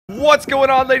What's going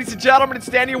on, ladies and gentlemen? It's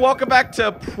Dan here. Welcome back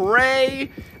to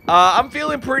Prey. I'm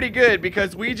feeling pretty good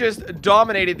because we just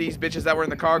dominated these bitches that were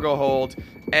in the cargo hold.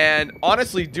 And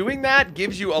honestly, doing that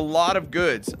gives you a lot of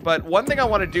goods. But one thing I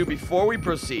want to do before we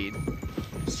proceed,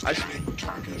 I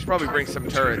should probably bring some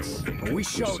turrets. We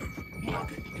showed.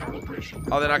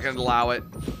 Oh, they're not going to allow it.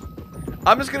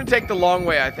 I'm just going to take the long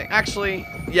way, I think. Actually,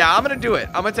 yeah, I'm going to do it.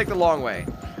 I'm going to take the long way.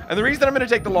 And the reason I'm going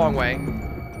to take the long way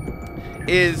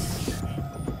is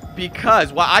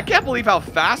because, well, I can't believe how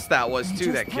fast that was,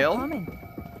 too, that kill.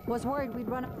 Was worried we'd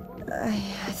run. I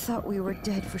thought we were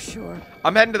dead for sure.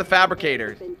 I'm heading to the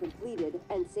fabricator.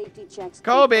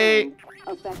 Kobe!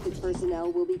 Affected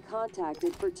personnel will be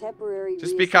contacted for temporary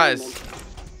just because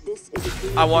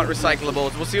I want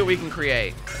recyclables. We'll see what we can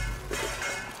create.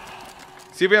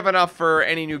 See if we have enough for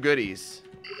any new goodies.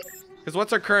 Because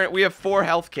what's our current? We have 4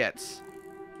 health kits.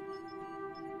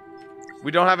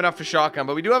 We don't have enough for shotgun,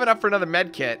 but we do have enough for another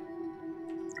med kit.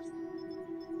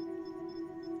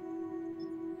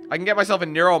 I can get myself a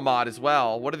neuro mod as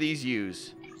well. What do these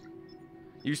use?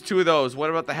 Use 2 of those. What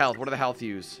about the health? What do the health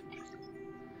use?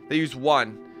 They use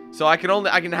 1. So I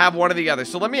can have one or the other.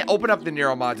 So let me open up the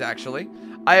neuro mods actually.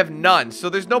 I have none. So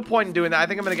there's no point in doing that. I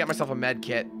think I'm gonna get myself a med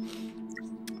kit.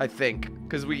 I think.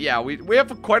 Because we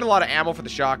have quite a lot of ammo for the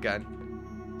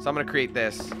shotgun. So I'm gonna create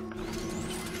this.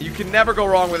 You can never go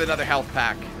wrong with another health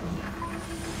pack.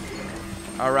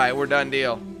 Alright, we're done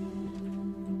deal.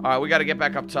 Alright, we gotta get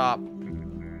back up top.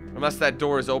 Unless that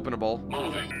door is openable.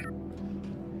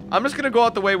 I'm just gonna go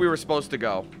out the way we were supposed to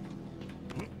go.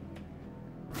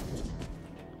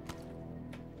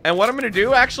 And what I'm gonna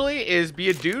do, actually, is be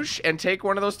a douche and take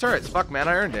one of those turrets. Fuck, man,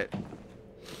 I earned it.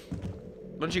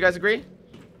 Don't you guys agree?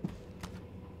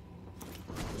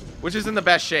 Which is in the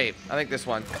best shape? I think this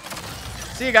one.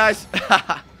 See you guys.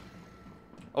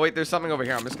 Oh, wait, there's something over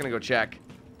here. I'm just gonna go check.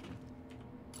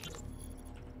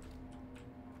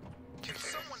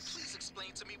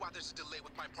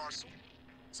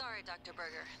 Sorry, Dr.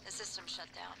 Berger. The system shut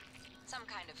down. Some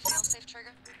kind of failsafe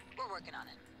trigger. We're working on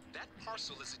it. That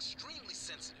parcel is extremely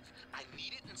sensitive. I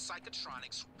need it in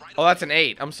psychotronics right away. Oh, that's an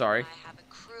 8. I'm sorry. I have a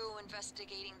crew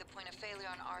investigating the point of failure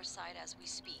on our side as we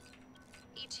speak.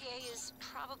 ETA is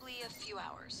probably a few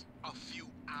hours. A few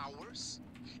hours?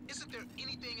 Isn't there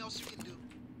anything else you can do?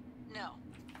 No.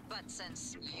 But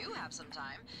since you have some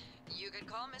time, you could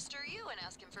call Mr. Yu and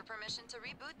ask him for permission to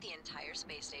reboot the entire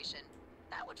space station.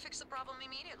 That would fix the problem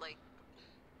immediately.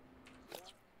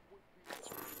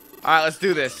 Alright, let's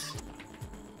do this.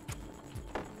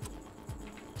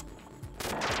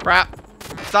 Crap.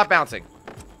 Stop bouncing.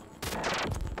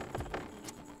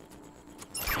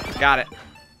 Got it.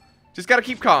 Just gotta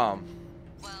keep calm.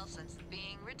 Well, since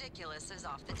being ridiculous is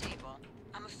off the table,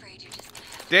 I'm afraid you just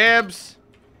have to. Dibs.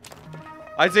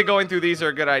 I'd say going through these are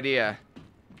a good idea.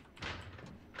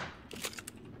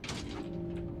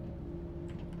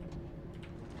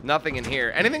 Nothing in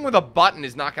here. Anything with a button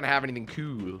is not going to have anything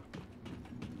cool.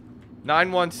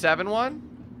 9171?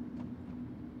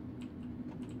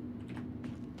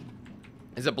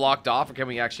 Is it blocked off or can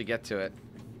we actually get to it?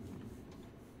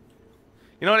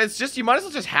 You know what? It's just, you might as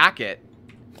well just hack it.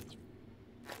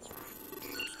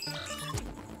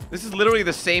 This is literally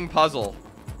the same puzzle.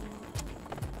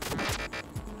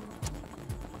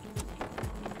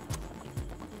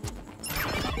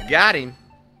 Got him.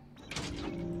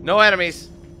 No enemies.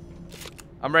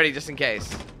 I'm ready just in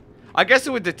case. I guess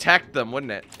it would detect them,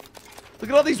 wouldn't it?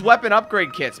 Look at all these weapon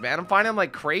upgrade kits, man. I'm finding them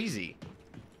like crazy.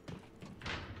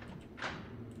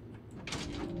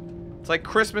 It's like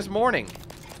Christmas morning.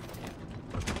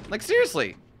 Like,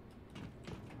 seriously.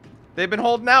 They've been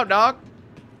holding out, dog.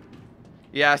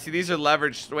 Yeah, see, these are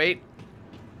leveraged. Wait.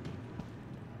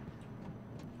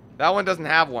 That one doesn't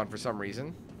have one for some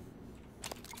reason.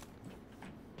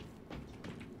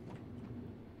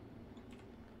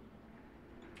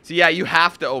 So yeah, you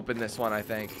have to open this one, I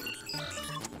think.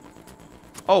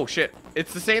 Oh, shit.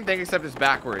 It's the same thing except it's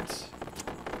backwards.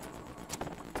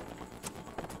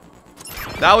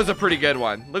 That was a pretty good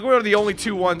one. Look where the only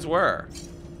 2 ones were.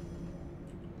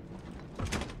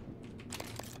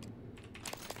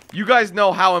 You guys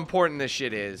know how important this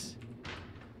shit is.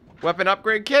 Weapon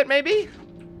upgrade kit, maybe?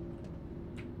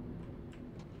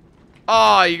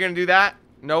 Oh, you're gonna do that?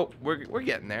 Nope, we're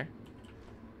getting there.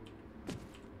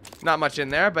 Not much in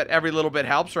there, but every little bit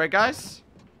helps, right, guys?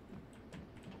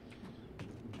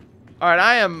 Alright,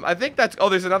 I think that's... Oh,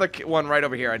 there's another one right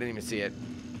over here. I didn't even see it.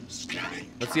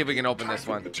 Let's see if we can open this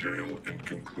one. Material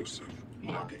inconclusive.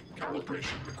 Logging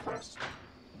calibration request.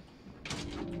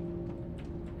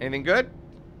 Anything good?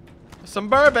 Some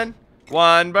bourbon.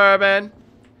 1 bourbon.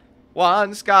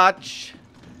 1 scotch.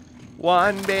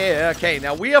 One beer. Okay,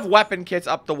 now we have weapon kits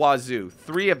up the wazoo.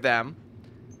 3 of them.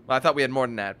 Well, I thought we had more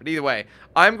than that. But either way,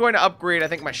 I'm going to upgrade, I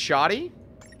think, my shoddy.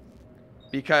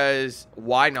 Because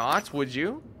why not? Would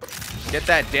you? Get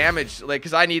that damage. Like,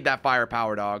 because I need that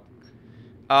firepower, dog.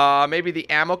 Maybe the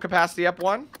ammo capacity up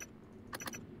 1.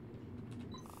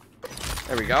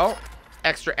 There we go.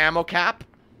 Extra ammo cap.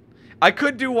 I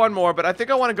could do 1 more, but I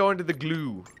think I want to go into the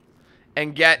glue.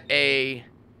 And get a...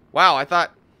 Wow, I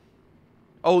thought...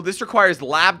 Oh, this requires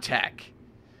lab tech.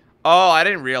 Oh, I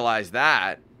didn't realize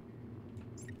that.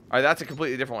 Alright, that's a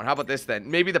completely different one. How about this then?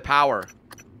 Maybe the power.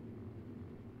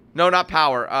 No, not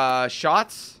power.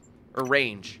 Shots? Or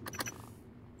range?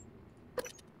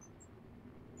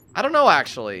 I don't know,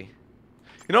 actually.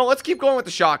 You know, let's keep going with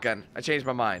the shotgun. I changed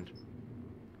my mind.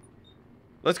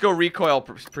 Let's go recoil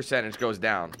percentage goes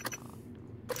down.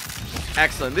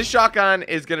 Excellent. This shotgun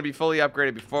is going to be fully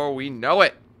upgraded before we know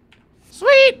it.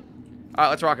 Sweet! Alright,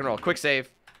 let's rock and roll. Quick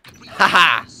save.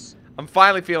 Haha! I'm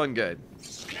finally feeling good.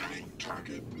 Scanning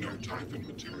target. No Typhon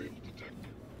material detected.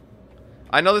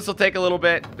 I know this will take a little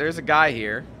bit. There's a guy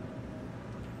here.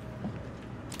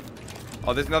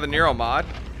 Oh, there's another Nero mod.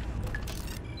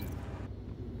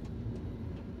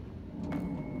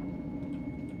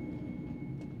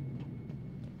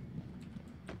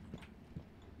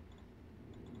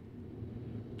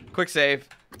 Quick save.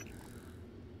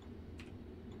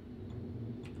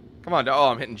 Come on. Oh,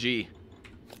 I'm hitting G.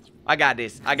 I got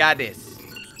this. I got this.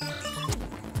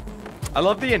 I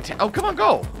love the intent. Oh, come on.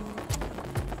 Go.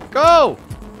 Go.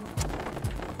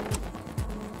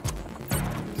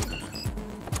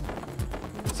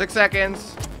 Six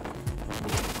seconds.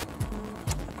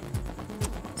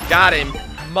 Got him.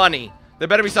 Money. There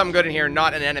better be something good in here,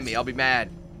 not an enemy. I'll be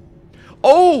mad.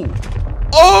 Oh.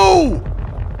 Oh.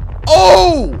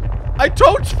 Oh. I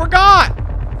totes forgot.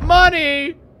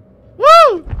 Money.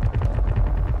 Woo.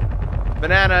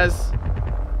 Bananas.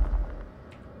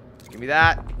 Give me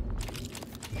that.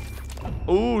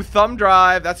 Ooh, thumb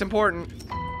drive. That's important.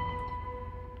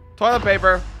 Toilet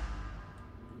paper.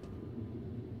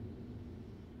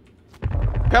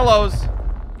 Pillows.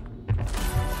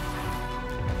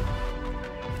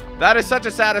 That is such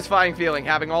a satisfying feeling,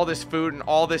 having all this food and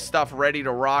all this stuff ready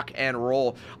to rock and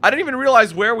roll. I didn't even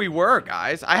realize where we were,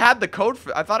 guys. I had the code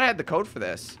for... I thought I had the code for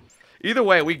this. Either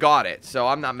way, we got it, so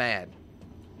I'm not mad.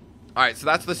 Alright, so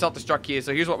that's the self-destruct key.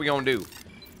 So here's what we're going to do.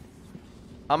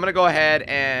 I'm going to go ahead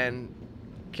and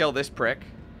kill this prick.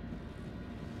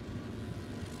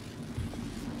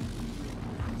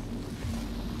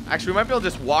 Actually, we might be able to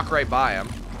just walk right by him.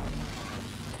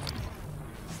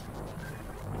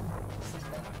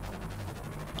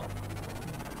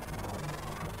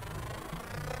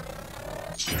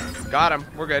 Got him.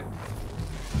 We're good.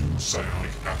 Psionic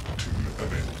aptitude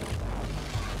event.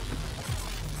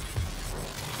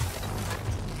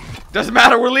 Doesn't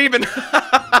matter, we're leaving.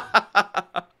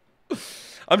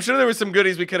 I'm sure there was some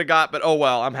goodies we could have got, but oh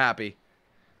well, I'm happy.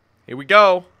 Here we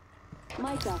go.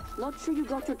 Micah, not sure you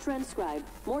got your transcribe.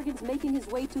 Morgan's making his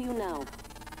way to you now.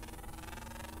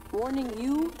 Warning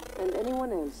you and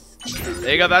anyone else.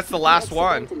 There you go, that's the last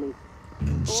one.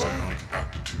 Psionic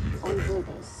aptitude On event.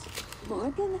 purpose.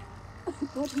 Morgan? I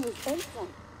thought he was Elsa.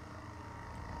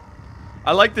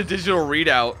 I like the digital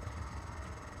readout.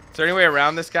 Is there any way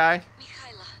around this guy?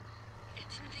 Michaela, I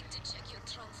didn't think to check your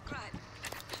transcribe.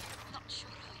 Not sure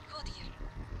how you got here.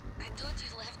 I thought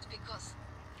you left because...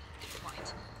 Never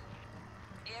mind.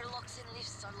 Airlocks and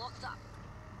lifts are locked up.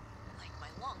 Like my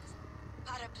lungs.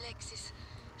 Paraplexis.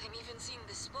 I'm even seeing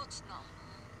the spots now.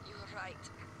 You were right.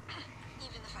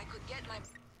 Even if I could get my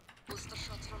booster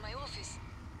shots from my office.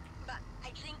 But I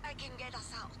think I can get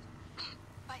us out.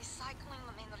 By cycling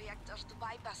the main reactor to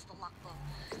bypass the lockdown.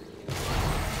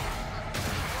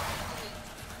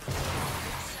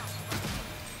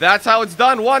 That's how it's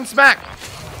done. One smack.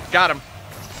 Got him.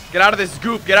 Get out of this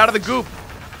goop. Get out of the goop.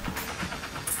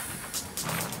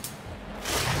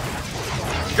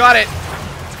 Got it.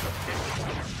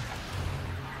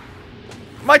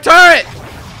 My turret.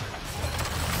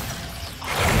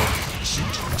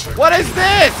 What is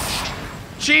this?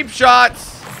 Cheap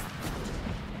shots.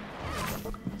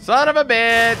 Son of a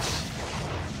bitch.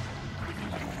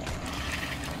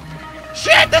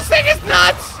 Shit, this thing is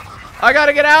nuts. I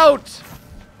gotta get out.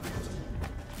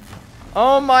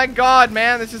 Oh my god,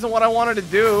 man. This isn't what I wanted to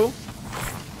do.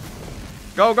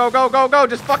 Go, go, go, go, go.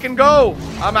 Just fucking go.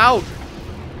 I'm out.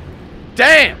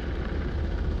 Damn.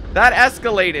 That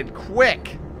escalated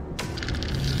quick.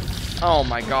 Oh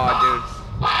my god, dude.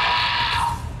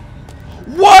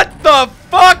 What the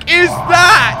fuck is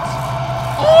that?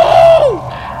 Oh!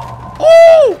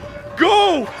 Oh!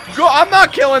 Go! Go! I'm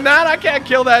not killing that. I can't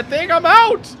kill that thing. I'm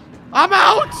out. I'm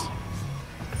out!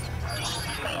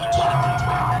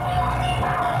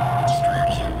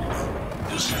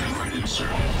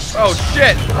 Oh,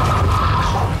 shit!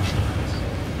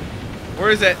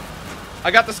 Where is it?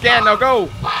 I got the scan, now go!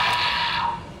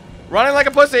 Running like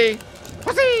a pussy!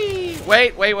 Pussy!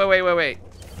 Wait. There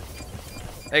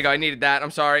you go, I needed that,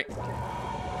 I'm sorry.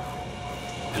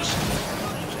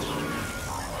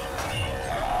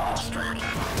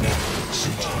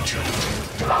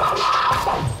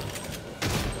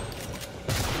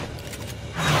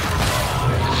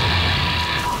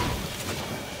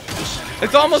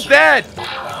 It's almost dead!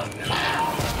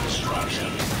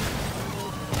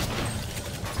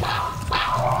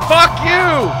 Fuck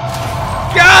you!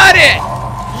 Got it!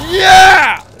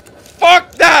 Yeah!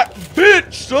 Fuck that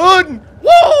bitch, son!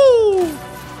 Woo!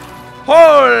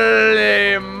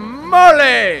 Holy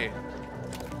moly!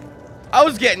 I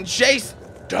was getting chased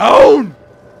down!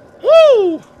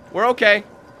 Woo! We're okay.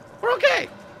 We're okay.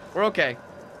 We're okay.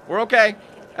 We're okay.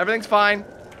 Everything's fine.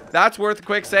 That's worth a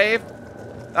quick save.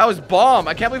 That was bomb.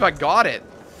 I can't believe I got it.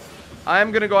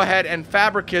 I'm gonna go ahead and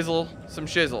fabrikizzle some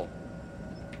shizzle.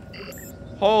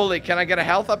 Holy, can I get a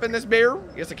health up in this beer?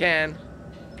 Yes, I can.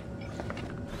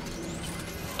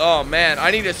 Oh, man.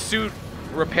 I need a suit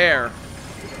repair.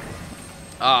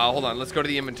 Hold on. Let's go to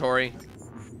the inventory.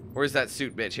 Where's that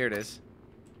suit, bitch? Here it is.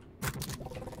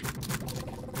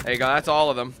 There you go. That's all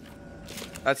of them.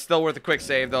 That's still worth a quick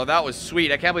save, though. That was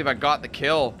sweet. I can't believe I got the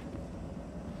kill.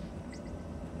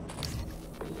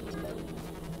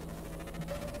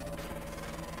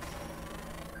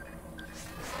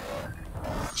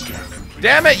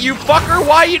 Damn it, you fucker!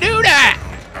 Why you do that?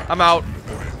 I'm out.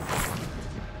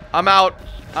 I'm out.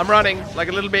 I'm running like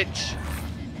a little bitch.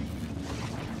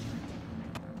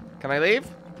 Can I leave?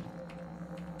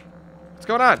 What's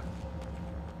going on?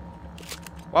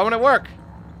 Why won't it work?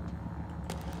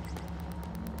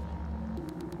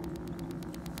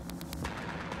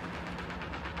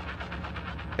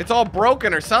 It's all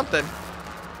broken or something.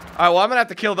 Alright, well, I'm gonna have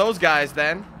to kill those guys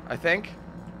then, I think.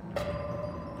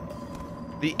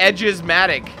 The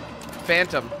Edgesmatic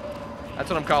Phantom. That's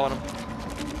what I'm calling them.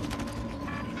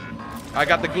 I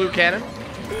got the glue cannon.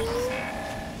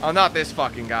 Oh, not this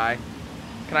fucking guy.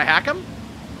 Can I hack him?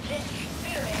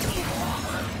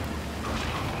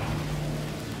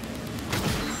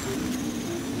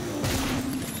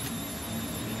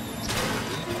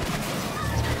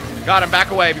 Got him.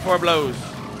 Back away before it blows.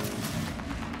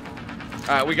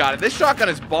 Alright, we got it. This shotgun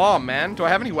is bomb, man. Do I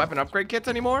have any weapon upgrade kits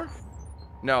anymore?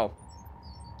 No.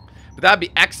 But that'd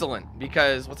be excellent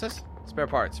because what's this? Spare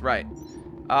parts, right?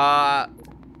 Oh,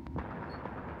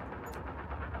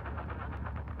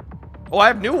 I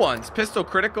have new ones. Pistol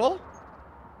critical.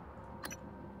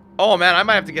 Oh man, I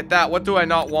might have to get that. What do I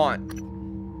not want?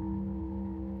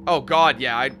 Oh god,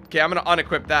 yeah. Okay, I'm gonna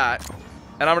unequip that,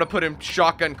 and I'm gonna put in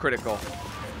shotgun critical.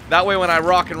 That way, when I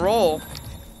rock and roll,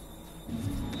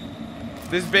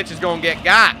 this bitch is gonna get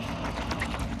got.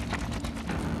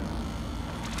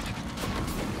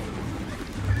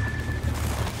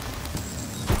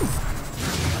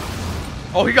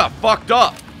 Oh, he got fucked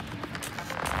up.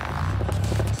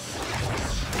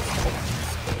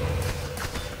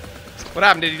 What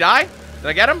happened? Did he die? Did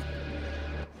I get him?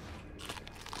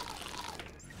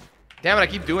 Damn it, I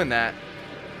keep doing that.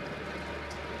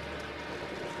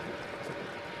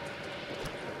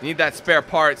 Need that spare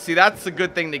part. See, that's a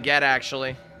good thing to get,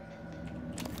 actually.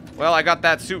 Well, I got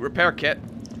that suit repair kit.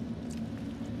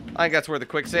 I think that's worth a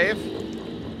quick save.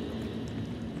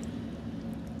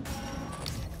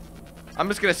 I'm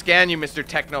just gonna scan you, Mr.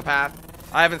 Technopath.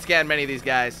 I haven't scanned many of these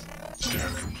guys.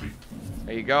 Scan complete.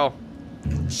 There you go.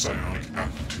 Psionic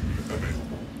aptitude available.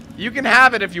 You can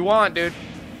have it if you want, dude.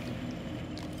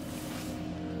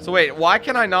 So wait, why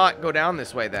can I not go down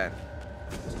this way then?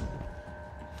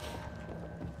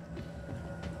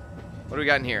 What do we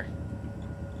got in here?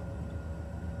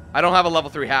 I don't have a level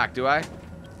 3 hack, do I?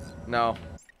 No.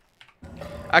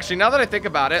 Actually, now that I think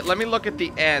about it, let me look at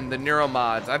the end, the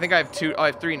neuromods. I think I have 2. Oh, I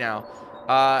have 3 now.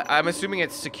 I'm assuming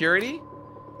it's security.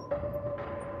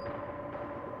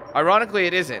 Ironically,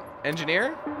 it isn't. Engineer?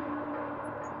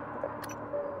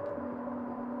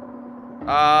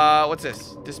 What's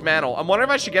this? Dismantle. I'm wondering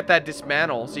if I should get that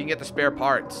dismantle so you can get the spare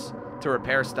parts to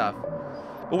repair stuff.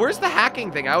 But where's the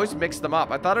hacking thing? I always mix them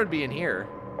up. I thought it would be in here.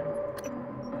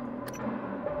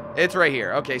 It's right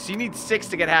here. Okay, so you need 6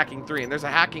 to get hacking 3, and there's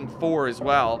a hacking 4 as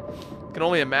well. Can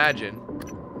only imagine.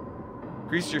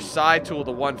 Increase your side tool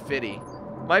to 150.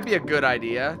 Might be a good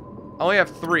idea. I only have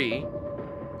 3.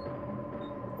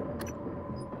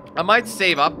 I might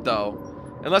save up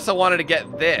though, unless I wanted to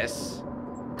get this.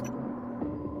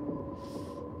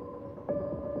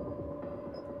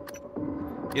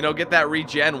 You know, get that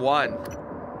regen 1.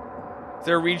 Is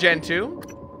there a regen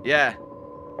 2? Yeah.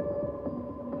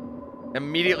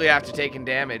 Immediately after taking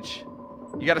damage.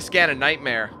 You gotta scan a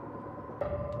nightmare.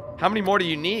 How many more do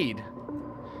you need?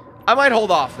 I might hold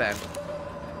off then.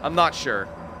 I'm not sure.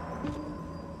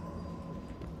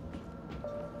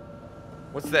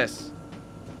 What's this?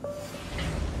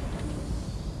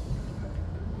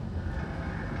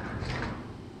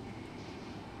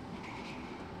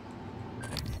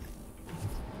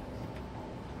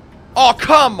 Oh,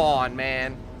 come on,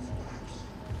 man.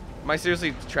 Am I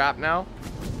seriously trapped now?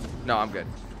 No, I'm good.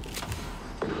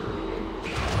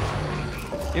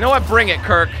 You know what? Bring it,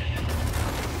 Kirk.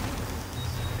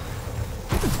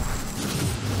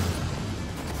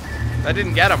 That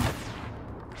didn't get him.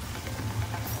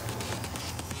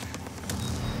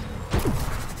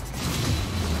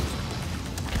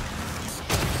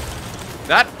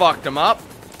 That fucked him up.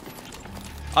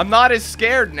 I'm not as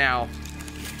scared now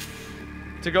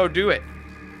to go do it.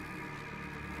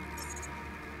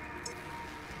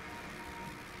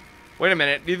 Wait a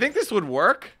minute. Do you think this would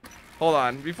work? Hold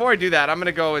on. Before I do that, I'm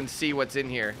gonna go and see what's in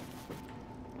here.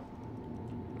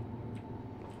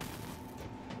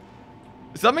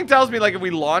 Something tells me like if we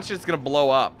launch it, it's gonna blow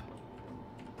up.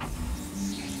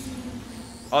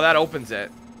 Oh, that opens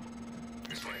it.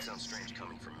 This might sound strange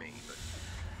coming from me, but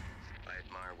I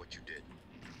admire what you did.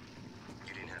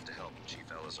 You didn't have to help Chief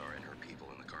Elazar and her people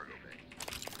in the cargo bay.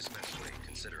 Especially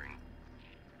considering,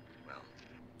 well,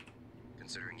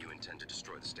 considering you intend to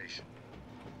destroy the station.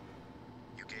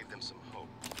 You gave them some hope,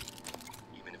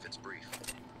 even if it's brief.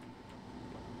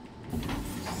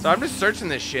 So I'm just searching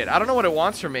this shit. I don't know what it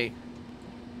wants from me.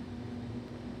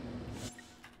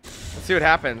 Let's see what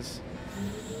happens.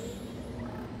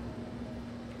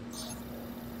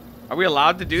 Are we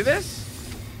allowed to do this?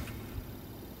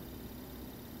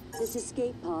 This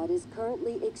escape pod is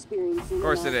currently experiencing Of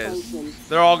course it is. malfunction.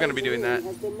 They're all going to be doing that.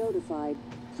 Engineering has been notified.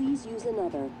 Please use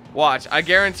another. Watch. I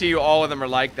guarantee you all of them are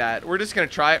like that. We're just going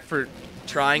to try it for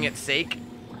trying its sake.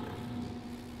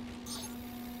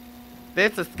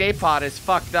 This escape pod is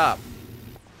fucked up.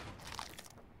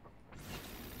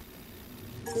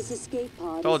 This escape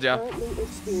pod Told is ya. currently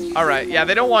experiencing Alright, yeah,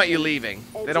 they don't want you malfunction.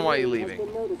 leaving. They don't want you Engineering leaving.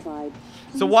 has been notified.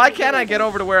 So Please why use can't I another. get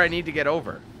over to where I need to get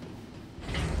over?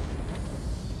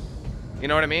 You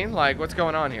know what I mean? Like, what's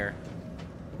going on here?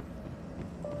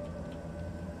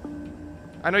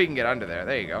 I know you can get under there.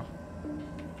 There you go.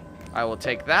 I will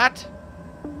take that.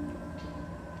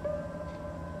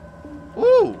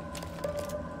 Woo!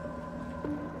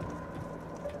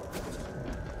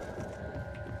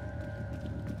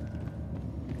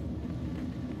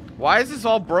 Why is this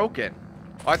all broken?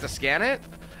 Oh, I have to scan it?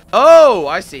 Oh,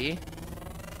 I see.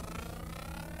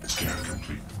 Scan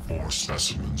complete. More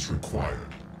specimens required.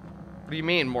 What do you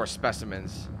mean, more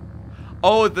specimens?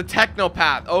 Oh, the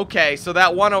technopath. Okay, so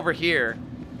that one over here,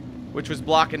 which was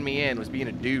blocking me in, was being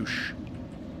a douche.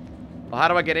 Well, how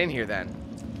do I get in here then?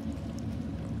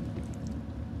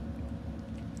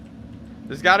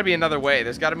 There's got to be another way.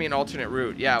 There's got to be an alternate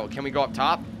route. Yeah, well, can we go up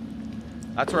top?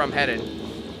 That's where I'm headed.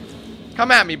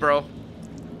 Come at me, bro.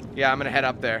 Yeah, I'm gonna head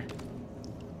up there.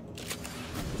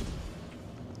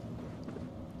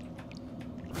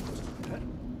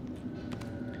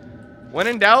 When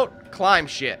in doubt, climb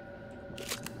shit.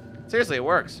 Seriously, it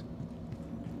works.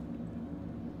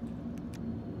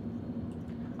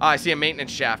 Ah, I see a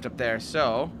maintenance shaft up there,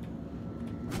 so...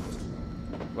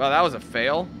 Well, that was a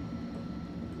fail.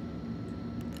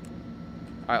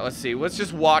 Alright, let's see. Let's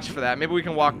just watch for that. Maybe we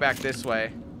can walk back this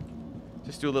way.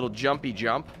 Just do a little jumpy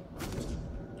jump.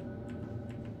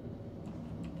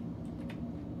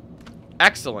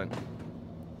 Excellent.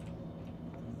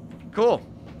 Cool.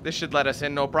 This should let us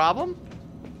in, no problem.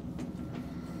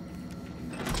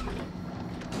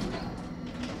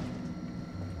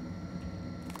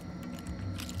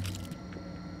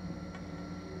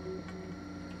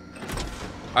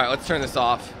 Alright, let's turn this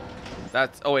off.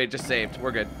 That's... Oh, wait, it just saved.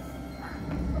 We're good.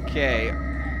 Okay.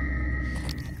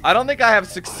 I don't think I have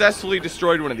successfully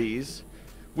destroyed one of these.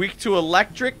 Weak to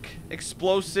electric,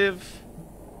 explosive...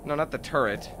 No, not the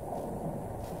turret.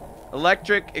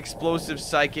 Electric, explosive,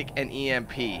 psychic, and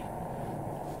EMP.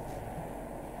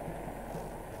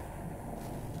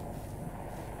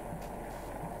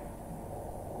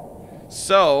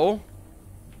 So...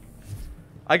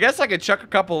 I guess I could chuck a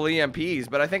couple of EMPs,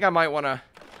 but I think I might want to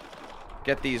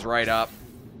get these right up.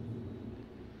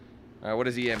 Alright, what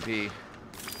is EMP?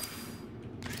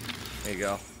 There you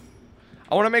go.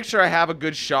 I want to make sure I have a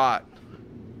good shot.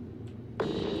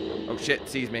 Oh shit, it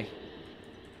sees me.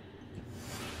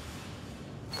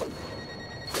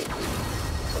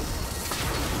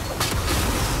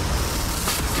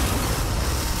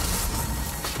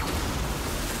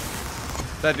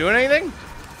 Is that doing anything?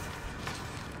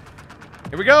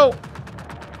 Here we go.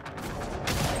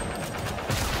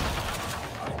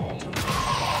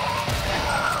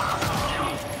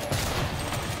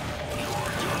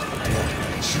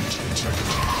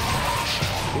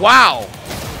 Wow.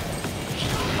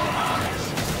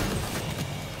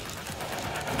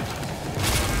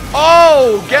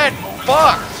 Oh, get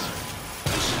fucked.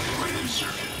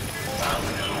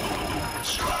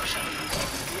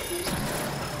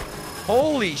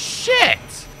 Holy shit.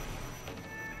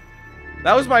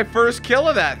 That was my first kill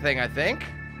of that thing, I think.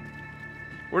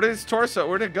 Where did its torso,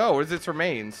 where did it go? Where's its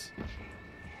remains?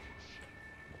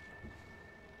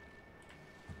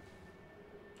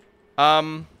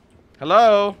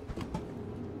 Hello?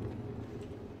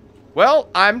 Well,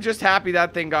 I'm just happy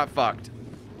that thing got fucked.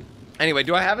 Anyway,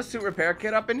 do I have a suit repair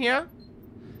kit up in here?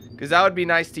 Because that would be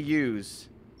nice to use.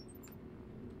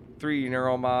 3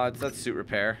 neural mods. That's suit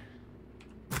repair.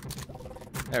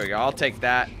 There we go. I'll take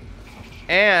that.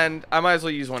 And I might as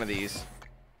well use one of these.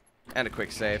 And a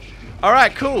quick save.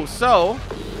 Alright, cool. So.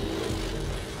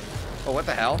 Oh, what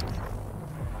the hell?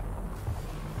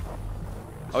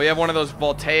 Oh, we have one of those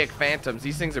voltaic phantoms.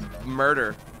 These things are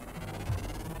murder.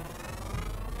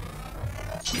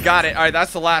 Got it. Alright,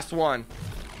 that's the last one.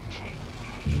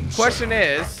 Question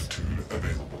is,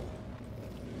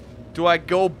 do I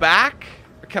go back?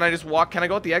 Or can I just walk? Can I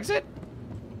go at the exit?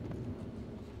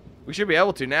 We should be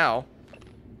able to now.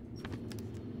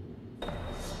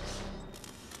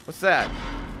 What's that?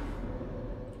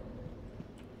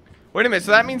 Wait a minute,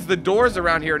 so that means the doors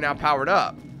around here are now powered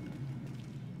up.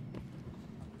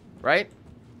 Right?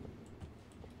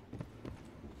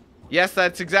 Yes,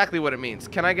 that's exactly what it means.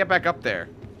 Can I get back up there?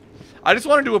 I just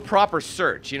want to do a proper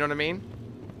search, you know what I mean?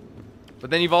 But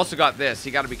then you've also got this.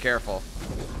 You got to be careful.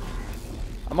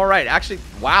 I'm alright. Actually,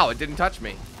 wow, it didn't touch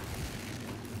me.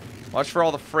 Watch for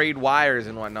all the frayed wires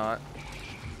and whatnot.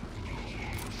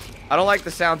 I don't like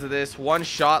the sounds of this. 1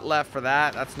 shot left for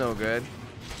that. That's no good.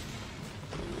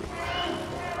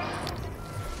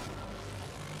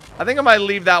 I think I might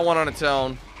leave that one on its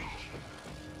own.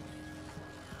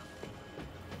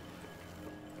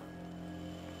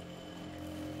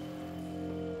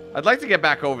 I'd like to get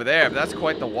back over there, but that's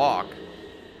quite the walk.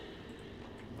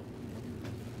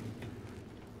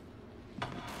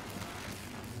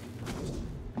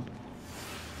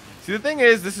 See, the thing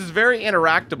is, this is very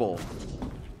interactable.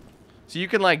 So you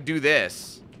can, like, do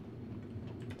this.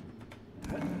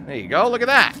 There you go. Look at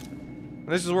that. And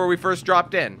this is where we first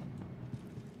dropped in.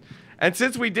 And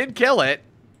since we did kill it...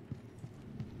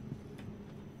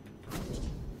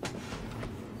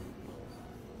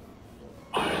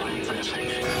 There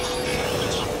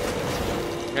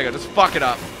you go. Just fuck it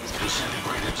up.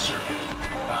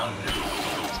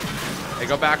 Hey,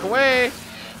 go back away.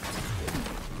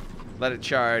 Let it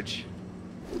charge.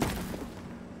 You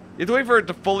have to wait for it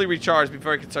to fully recharge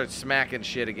before I can start smacking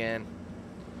shit again.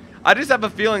 I just have a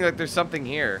feeling like there's something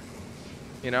here.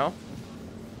 You know?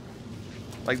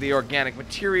 Like the organic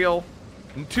material.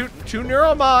 And two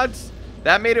neural mods.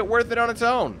 That made it worth it on its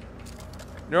own.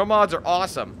 Neural mods are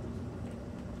awesome.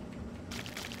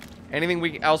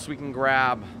 Anything else we can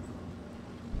grab.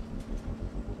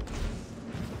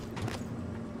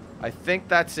 I think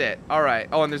that's it. Alright.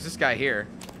 Oh, and there's this guy here.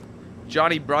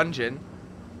 Johnny Brungeon.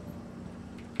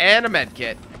 And a med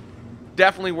kit.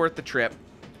 Definitely worth the trip.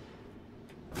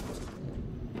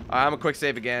 I'm a quick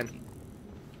save again.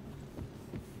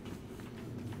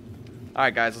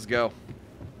 Alright, guys, let's go.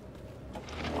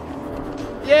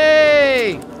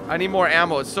 Yay! I need more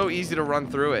ammo. It's so easy to run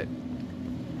through it.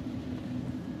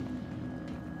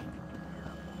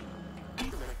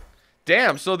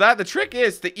 Damn, so the trick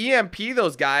is to EMP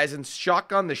those guys and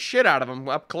shotgun the shit out of them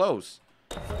up close.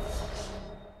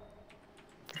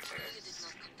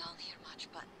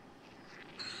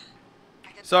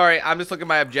 Sorry, I'm just looking at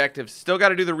my objectives. Still got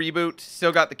to do the reboot.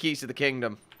 Still got the keys to the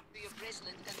kingdom.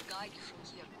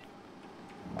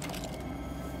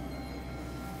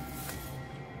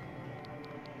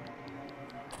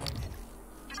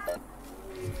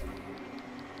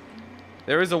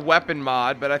 There is a weapon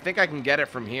mod, but I think I can get it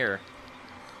from here.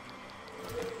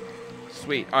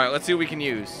 Sweet. Alright, let's see what we can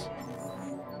use.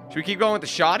 Should we keep going with the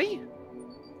shoddy?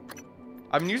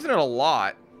 I'm using it a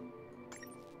lot.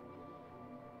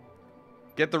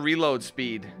 Get the reload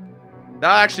speed.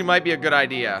 That actually might be a good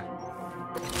idea.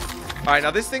 Alright,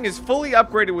 now this thing is fully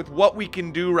upgraded with what we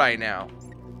can do right now.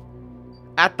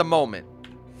 At the moment.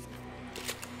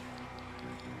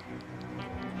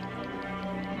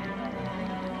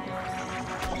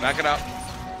 Back it up.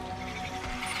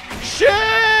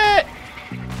 Shit!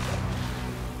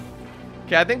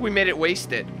 Okay, I think we made it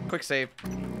wasted. Quick save.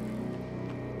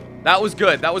 That was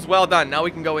good. That was well done. Now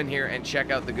we can go in here and check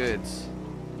out the goods.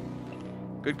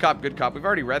 Good cop, good cop. We've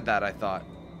already read that, I thought.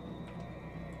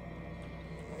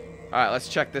 Alright, let's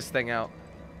check this thing out.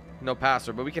 No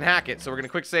password, but we can hack it. So we're going to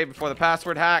quick save before the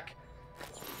password hack.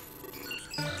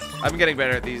 I'm getting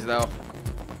better at these, though.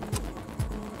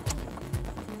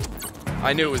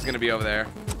 I knew it was going to be over there.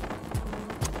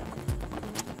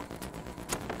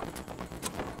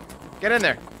 Get in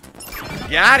there.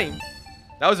 Got him.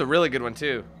 That was a really good one,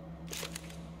 too.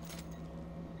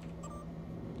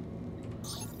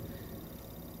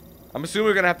 I'm assuming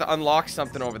we're going to have to unlock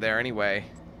something over there anyway.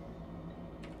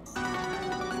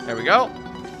 There we go.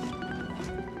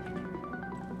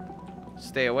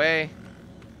 Stay away.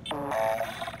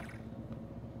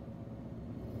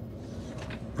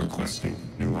 Requesting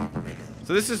new operator.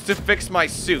 So this is to fix my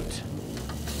suit.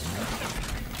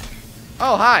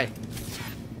 Oh, hi.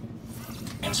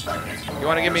 You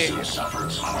want to give me...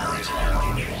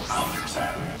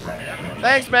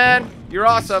 Thanks, man. You're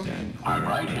awesome. I'm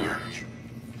right here.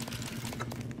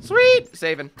 Sweet.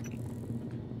 Saving.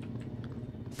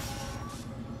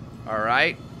 All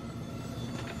right.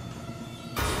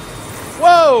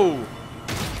 Whoa.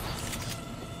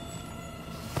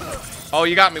 Oh,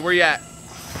 you got me. Where you at?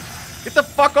 Get the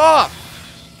fuck off.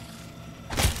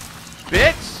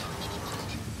 Bitch.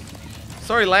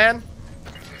 Sorry, Lan.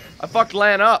 I fucked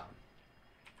Lan up.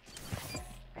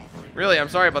 Really, I'm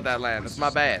sorry about that, Lan. That's my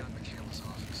bad.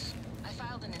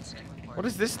 What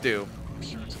does this do?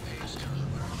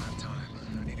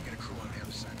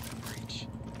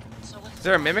 Is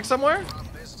there a mimic somewhere?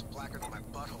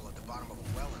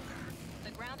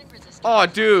 Oh,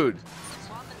 dude.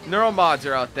 Neuromods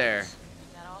are out there.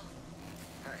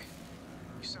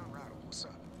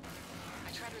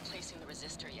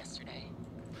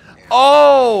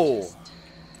 Oh!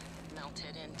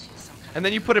 And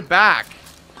then you put it back.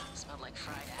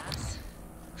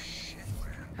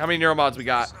 How many neuromods we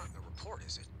got?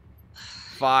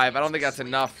 5. I don't think that's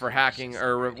enough for hacking.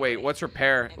 Or wait, what's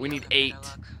repair? We need 8.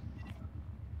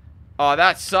 Oh,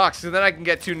 that sucks. So then I can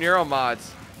get 2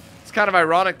 neuromods. It's kind of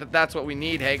ironic that that's what we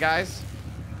need. Hey, guys.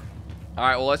 All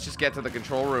right, well, let's just get to the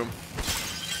control room.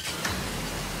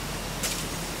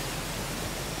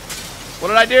 What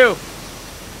did I do?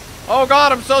 Oh,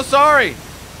 God, I'm so sorry.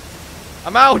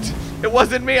 I'm out. It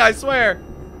wasn't me, I swear.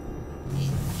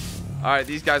 All right,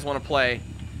 these guys want to play.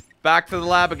 Back to the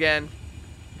lab again.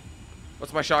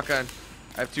 What's my shotgun?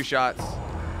 I have 2 shots.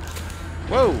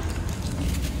 Whoa.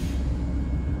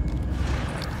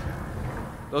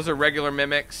 Those are regular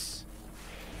mimics.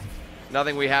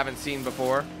 Nothing we haven't seen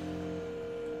before.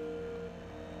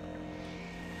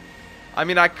 I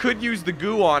mean, I could use the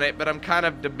goo on it, but I'm kind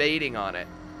of debating on it.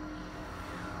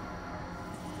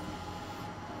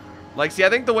 Like, see, I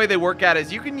think the way they work at it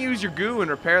is you can use your goo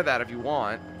and repair that if you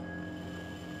want.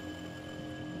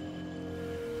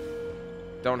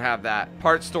 Don't have that.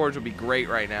 Part storage would be great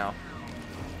right now.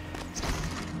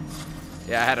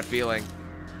 Yeah, I had a feeling.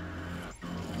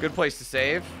 Good place to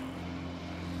save.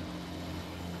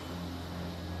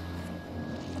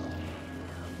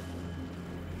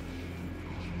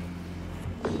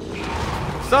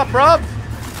 What's up, bruv?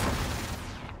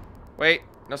 Wait,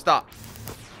 no, stop.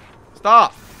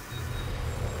 Stop.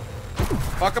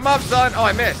 Fuck him up, son. Oh,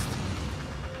 I missed.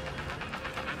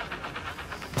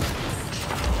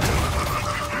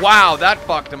 Wow, that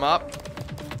fucked him up.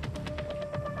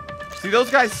 See,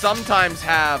 those guys sometimes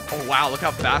have... Oh, wow, look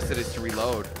how fast it is to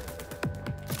reload.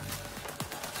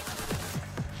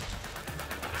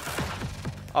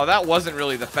 Oh, that wasn't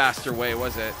really the faster way,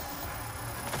 was it?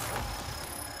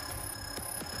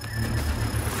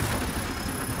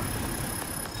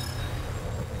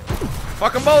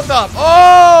 Fuck them both up.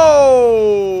 Oh!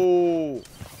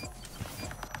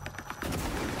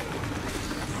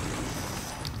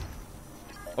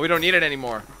 Oh, we don't need it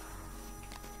anymore.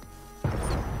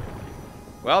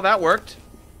 Well, that worked.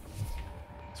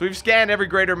 So we've scanned every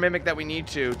greater mimic that we need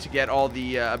to get all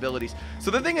the abilities. So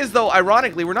the thing is, though,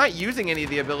 ironically, we're not using any of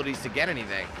the abilities to get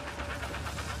anything.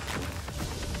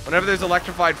 Whenever there's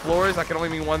electrified floors, that can only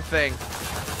mean one thing.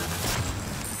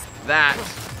 That.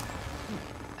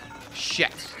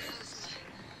 Shit.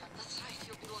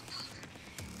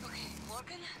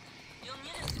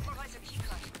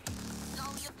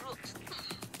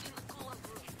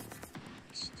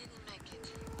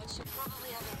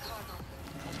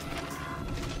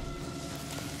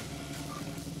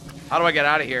 How do I get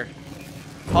out of here?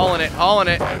 Hauling it, hauling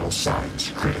it. Vital signs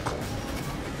critical.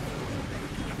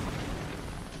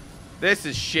 This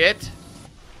is shit.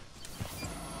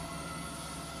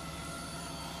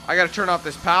 I gotta turn off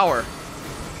this power.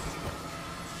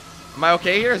 Am I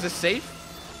okay here? Is this safe?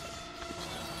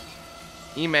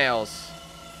 Emails.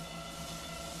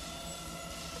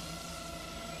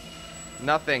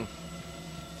 Nothing.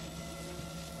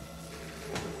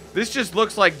 This just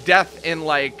looks like death in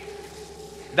like...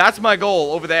 That's my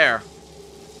goal over there.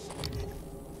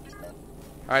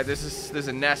 Alright, there's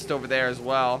a nest over there as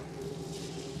well.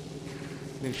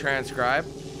 New transcribe.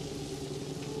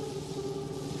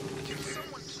 Can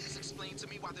someone please explain to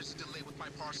me why there's a delay with my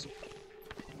parcel?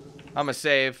 I'm a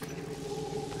save.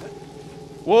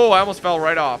 Whoa, I almost fell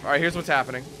right off. Alright, here's what's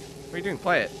happening. What are you doing?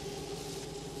 Play it.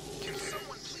 Can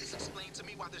someone please explain to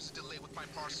me why there's a delay with my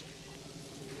parcel?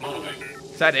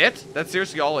 Is that it? That's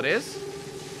seriously all it is?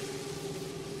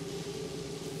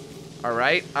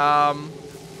 Alright, I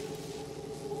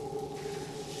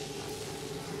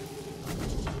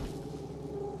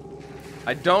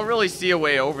don't really see a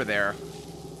way over there.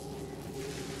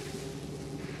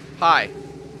 Hi.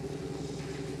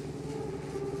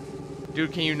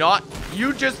 Dude, can you not?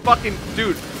 You just fucking...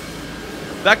 Dude.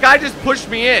 That guy just pushed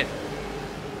me in.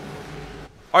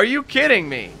 Are you kidding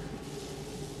me?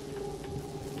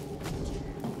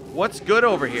 What's good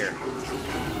over here?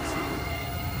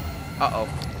 Uh-oh.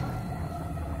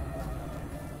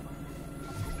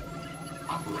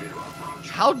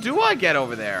 How do I get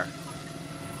over there?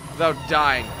 Without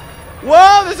dying.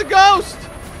 Whoa, there's a ghost!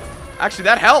 Actually,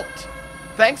 that helped.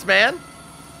 Thanks, man.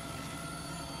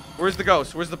 Where's the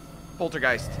ghost? Where's the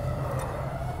poltergeist?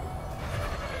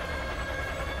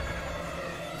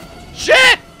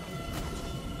 Shit!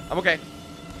 I'm okay.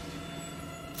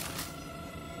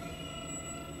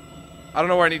 I don't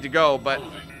know where I need to go, but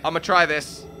I'm gonna try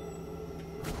this.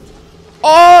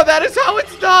 Oh, that is how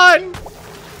it's done!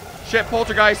 Shit,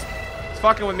 poltergeist. It's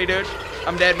fucking with me, dude.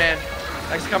 I'm dead, man.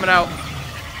 Thanks for coming out.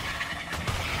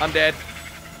 I'm dead.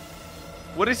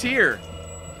 What is here?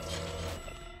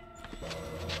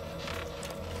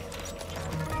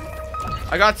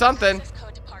 I got something. This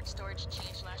code to park storage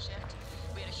changed last shift.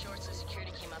 We had a short, so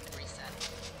security came up and reset.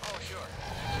 Oh, sure.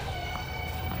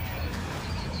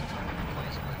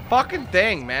 Fucking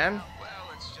thing, man. Well,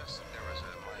 it's just that there was a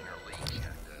minor leak,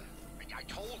 and I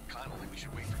told Connolly we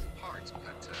should wait for the parts, but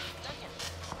Duncan,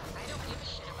 I don't give a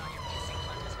shit about your kissing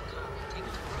contest with Connolly. Take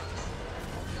it to Brooks.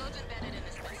 Code's embedded in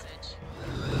this message.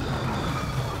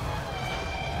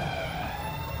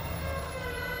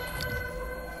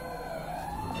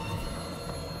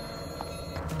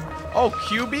 Oh,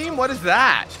 Q-beam? What is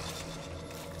that?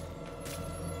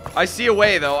 I see a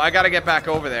way, though. I gotta get back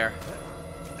over there.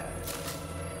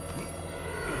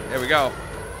 There we go.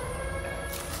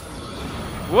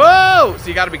 Whoa! So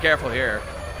you gotta be careful here.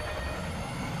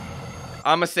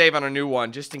 I'm gonna save on a new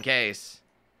one, just in case.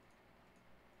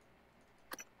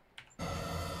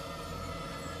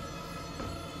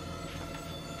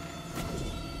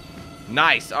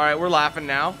 Nice. Alright, we're laughing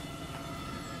now.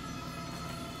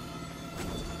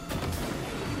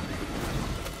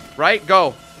 Right?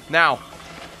 Go. Now.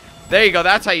 There you go.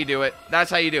 That's how you do it.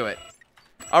 That's how you do it.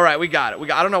 Alright, we got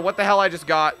it. I don't know what the hell I just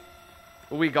got.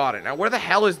 But we got it. Now, where the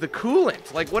hell is the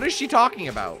coolant? Like, what is she talking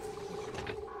about?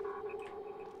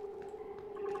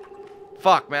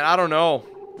 Fuck, man. I don't know.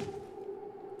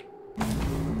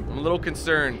 I'm a little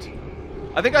concerned.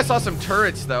 I think I saw some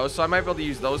turrets, though, so I might be able to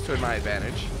use those to my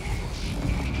advantage.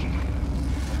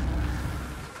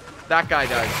 That guy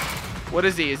does. What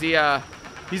is he? Is he,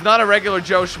 he's not a regular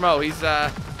Joe Schmo. He's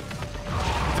a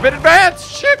bit advanced.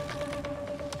 Shit.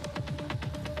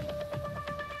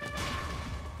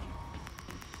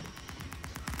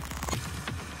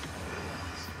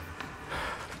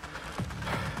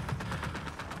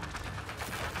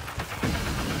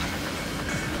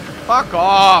 Fuck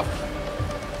off.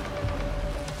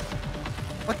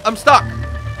 What? I'm stuck.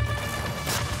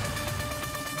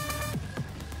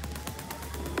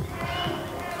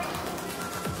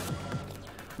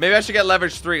 Maybe I should get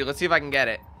leverage 3. Let's see if I can get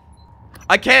it.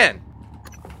 I can.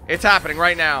 It's happening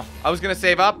right now. I was going to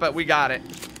save up, but we got it.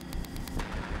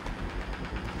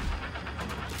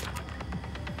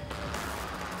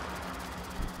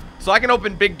 So I can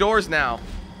open big doors now.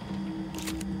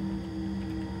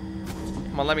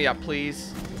 Come on, let me up,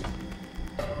 please.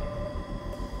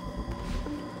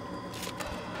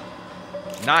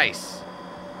 Nice.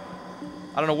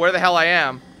 I don't know where the hell I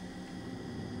am.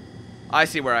 I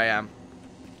see where I am.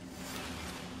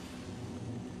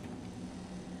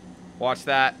 Watch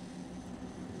that.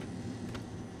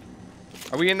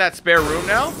 Are we in that spare room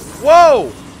now?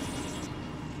 Whoa!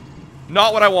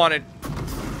 Not what I wanted.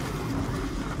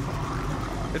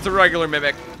 It's a regular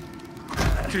mimic.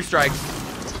 2 strikes.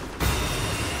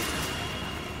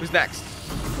 Who's next?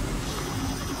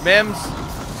 Mims.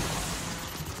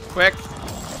 Quick.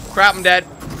 Crap, I'm dead.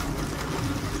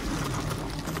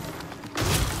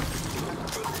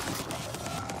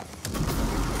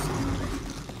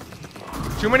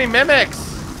 Too many mimics.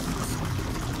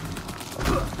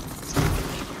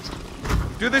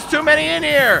 Dude, there's too many in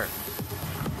here.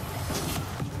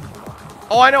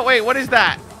 Oh, I know. Wait, what is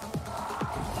that?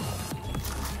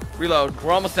 Reload.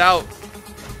 We're almost out.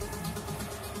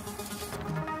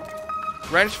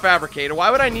 Wrench fabricator.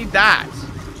 Why would I need that?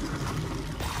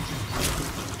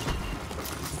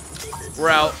 We're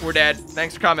out. We're dead.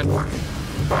 Thanks for coming.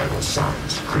 Vital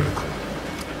signs critical.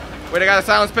 Wait, I got a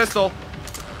silenced pistol.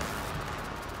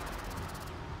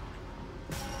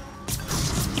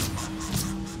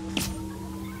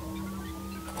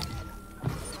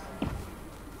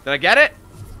 Did I get it?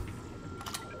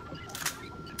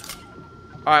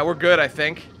 Alright, we're good, I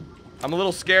think. I'm a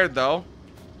little scared, though.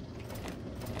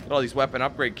 Look at all these weapon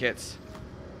upgrade kits.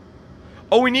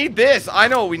 Oh, we need this. I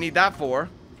know what we need that for.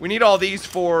 We need all these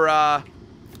for,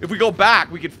 if we go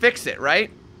back, we could fix it,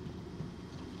 right?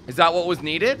 Is that what was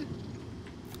needed?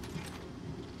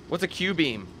 What's a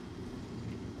Q-beam?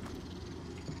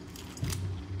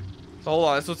 So hold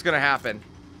on, this is what's gonna happen.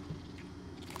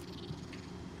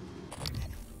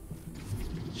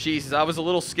 Jesus, I was a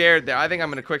little scared there. I think I'm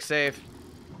gonna quick save.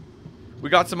 We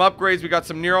got some upgrades, we got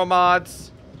some neuromods.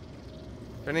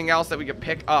 Anything else that we could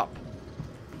pick up?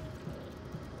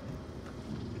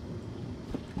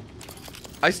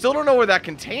 I still don't know where that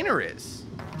container is.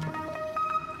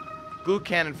 Glue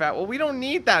cannon fat. Well, we don't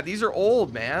need that. These are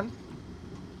old, man.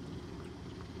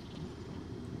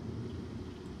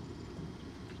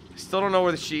 I still don't know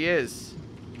where she is.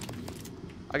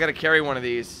 I gotta carry one of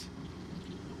these.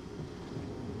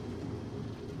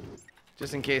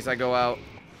 Just in case I go out.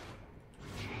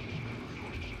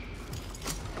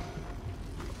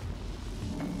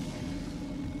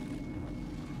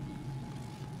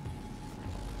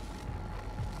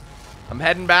 I'm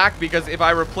heading back because if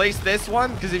I replace this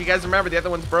one, because if you guys remember, the other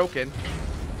one's broken.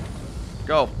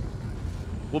 Go.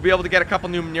 We'll be able to get a couple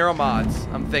new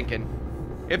neuromods, I'm thinking.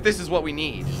 If this is what we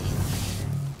need.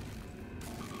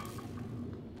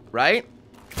 Right?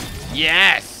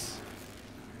 Yes!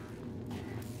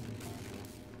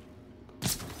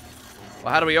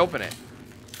 Well, how do we open it?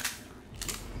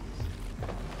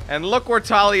 And look where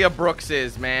Talia Brooks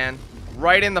is, man.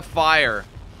 Right in the fire.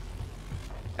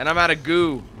 And I'm out of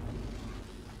goo.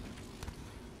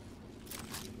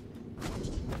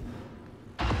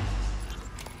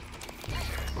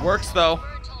 Works though.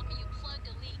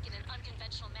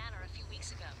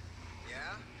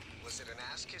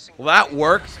 Well, that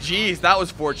worked. Jeez, that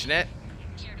was fortunate.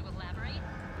 Care to elaborate?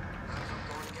 I'm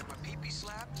going to get my pee-pee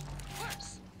slapped.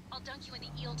 Worse. I'll dunk you in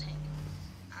the eel tank.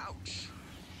 Ouch.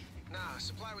 Nah,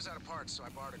 supply was out of parts, so I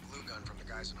borrowed a glue gun from the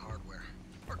guys in hardware.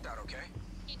 Worked out okay.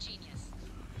 Ingenious.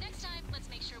 Next time, let's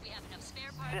make sure we have enough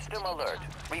spare parts. System to do the alert.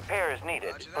 job. Repairs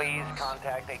needed. Please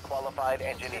contact a qualified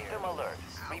engineer. System alert.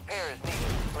 Repairs needed.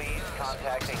 Please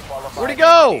contact a qualified Where'd he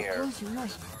go? engineer. Close your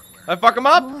eyes. I fuck him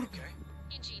up? Okay.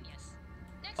 Ingenious.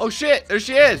 Next Oh time, shit, there let's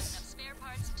she make sure we have is. enough spare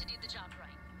parts to do the job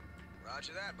right.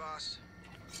 Roger that, boss.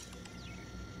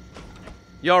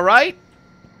 You alright?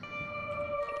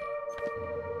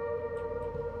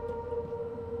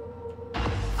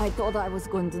 I thought I was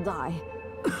going to die.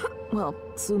 Well,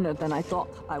 sooner than I thought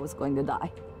I was going to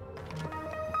die.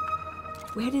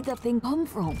 Where did that thing come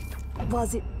from?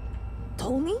 Was it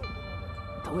Tony?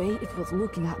 The way it was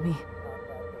looking at me.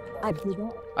 I did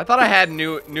not. I thought I had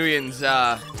Nguyen's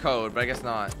code, but I guess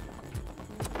not.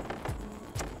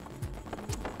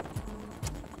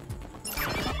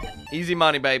 Easy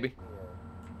money, baby.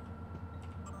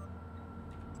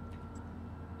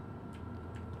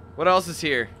 What else is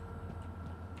here?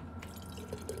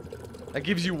 That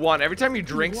gives you one. Every time you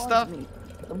drink warned stuff. me.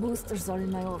 The boosters are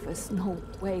in my office. No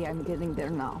way I'm getting there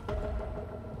now.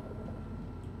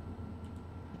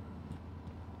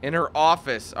 In her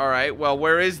office. Alright, well,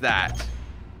 where is that?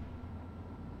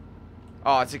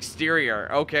 Oh, it's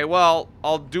exterior. Okay, well,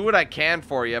 I'll do what I can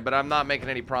for you, but I'm not making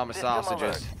any promised System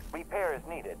sausages. alert. Repairs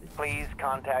needed. Please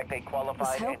contact a Is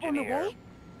qualified help on the engineer. way?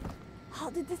 How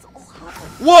did this all happen?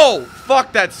 Whoa!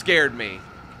 Fuck, that scared me.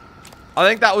 I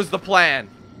think that was the plan.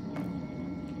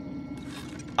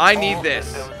 I need All this.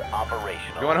 systems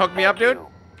operational. You wanna hook me up, dude? Thank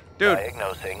you. Dude,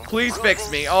 Diagnosing. please fix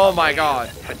bruising, me. Oh my injuries, god.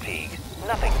 Fatigue.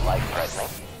 Nothing life-threatening.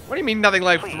 What do you mean nothing Please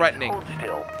life-threatening? hold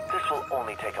still. This will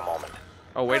only take a moment.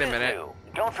 Oh, wait a What is minute. new?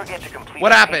 Don't forget to complete What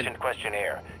the happened? patient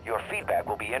questionnaire. Your feedback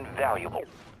will be invaluable.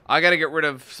 I gotta get rid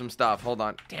of some stuff. Hold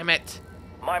on. Damn it.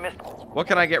 My mist. What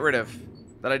can I get rid of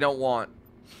that I don't want?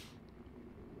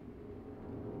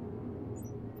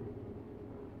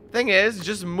 Thing is,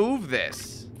 just move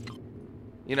this.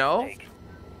 You know? Take.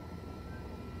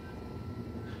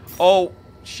 Oh,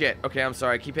 shit. Okay, I'm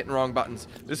sorry. I keep hitting wrong buttons.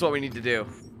 This is what we need to do.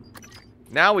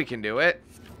 Now we can do it.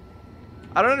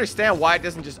 I don't understand why it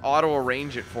doesn't just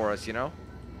auto-arrange it for us, you know?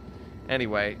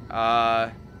 Anyway,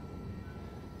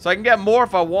 so I can get more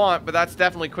if I want, but that's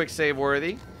definitely quick save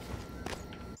worthy.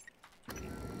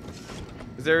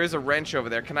 There is a wrench over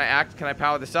there. Can I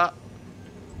power this up?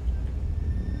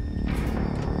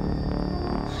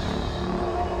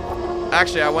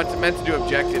 Actually, I meant to do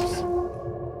objectives.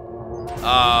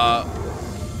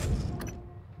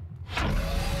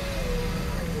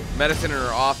 Medicine in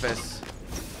her office.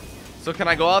 So can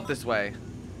I go out this way?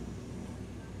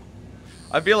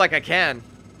 I feel like I can.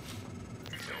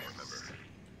 You don't remember her,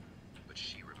 but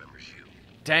she remembers you.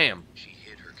 Damn. She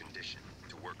hid her condition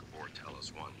to work aboard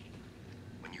Talos I.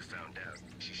 When you found out,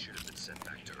 she should have been sent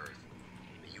back to Earth.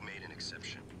 But you made an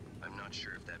exception. I'm not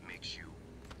sure if that makes you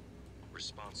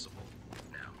responsible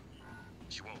now.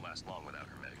 She won't last long without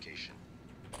her medication.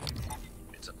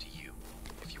 It's up to you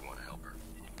if you want to help her.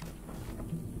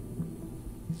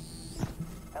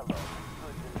 Hello.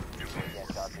 Good to see you again,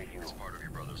 Dr. Yu. It's part of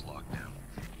your brother's lockdown.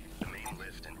 The main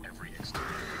lift and every exterior.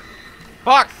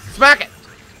 Fuck! Smack it!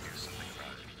 Until you can do something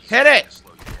about it. Hit it!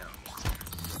 Slow you down.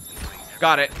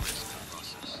 Got it.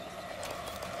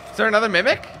 Is there another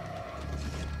mimic?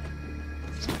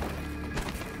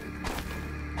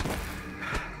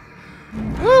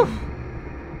 Whew!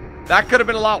 That could have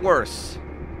been a lot worse.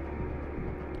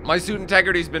 My suit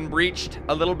integrity's been breached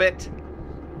a little bit.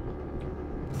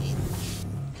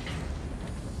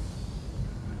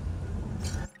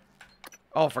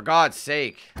 Oh, for God's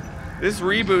sake. This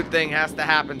reboot thing has to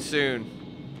happen soon.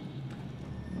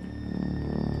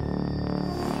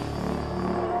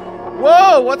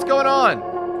 Whoa, what's going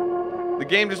on? The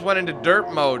game just went into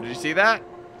derp mode. Did you see that?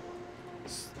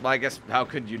 Well, I guess, how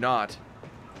could you not?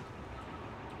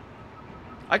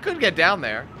 I could get down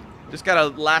there. Just got a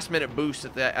last minute boost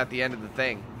at the end of the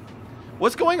thing.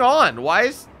 What's going on? Why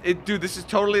is it... Dude, this is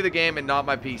totally the game and not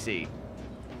my PC.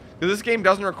 Because this game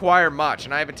doesn't require much,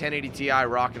 and I have a 1080 Ti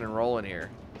rocking and rolling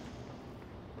here.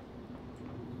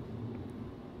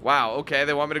 Wow, okay,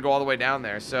 they want me to go all the way down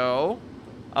there, so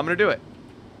I'm gonna do it.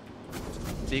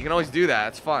 So you can always do that,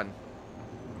 it's fun.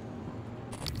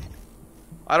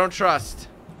 I don't trust.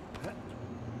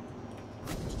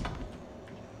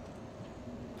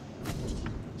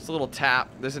 Just a little tap.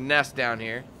 There's a nest down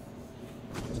here.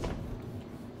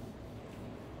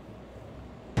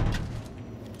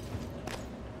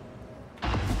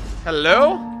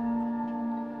 Hello?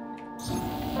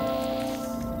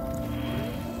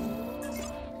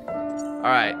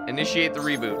 Alright, initiate the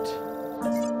reboot.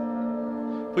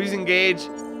 Please engage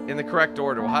in the correct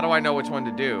order. Well, how do I know which one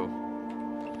to do?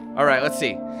 Alright, let's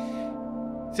see.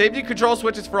 Safety control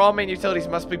switches for all main utilities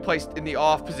must be placed in the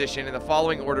off position in the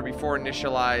following order before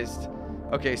initialized.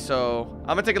 Okay, so I'm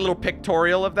gonna take a little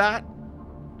pictorial of that.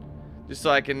 Just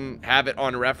so I can have it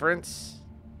on reference.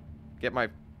 Get my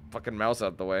fucking mouse out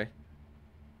of the way.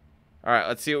 Alright,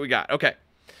 let's see what we got. Okay.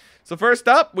 So first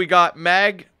up, we got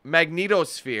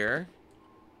magnetosphere.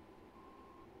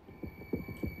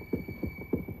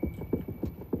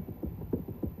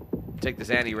 Take this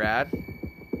anti-rad.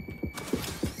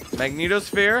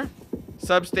 Magnetosphere.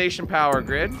 Substation power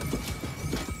grid.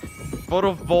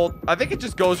 Photovolt. I think it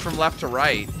just goes from left to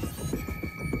right.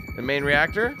 The main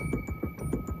reactor.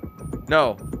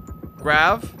 No.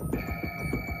 Grav.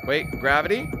 Wait,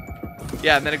 gravity?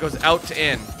 Yeah, and then it goes out to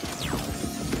in.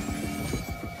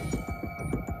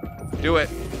 Do it.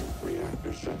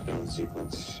 Reactor shutdown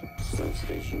sequence.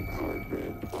 Substation power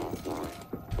grid offline.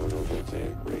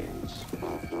 Photovoltaic rings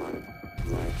offline.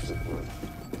 Life support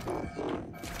offline.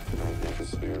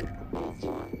 Magnetosphere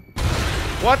offline.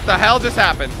 What the hell just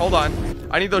happened? Hold on.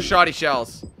 I need those shoddy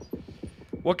shells.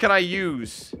 What can I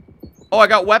use? Oh, I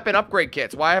got weapon upgrade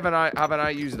kits. Why haven't I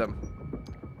used them?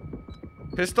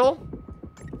 Pistol?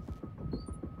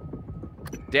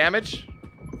 Damage?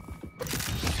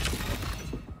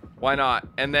 Why not?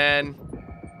 And then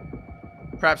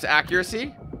perhaps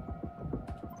accuracy?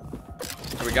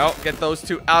 There we go. Get those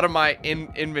two out of my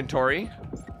inventory.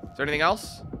 Is there anything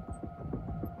else?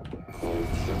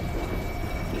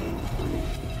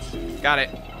 Got it.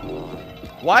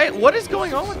 Why? What is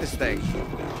going on with this thing?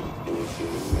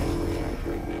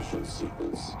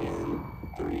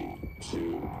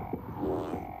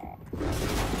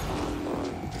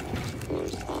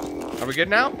 Are we good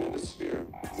now?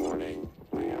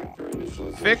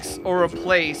 Fix or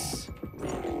replace.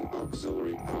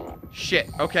 Shit.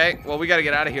 Okay. Well, we gotta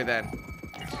get out of here then.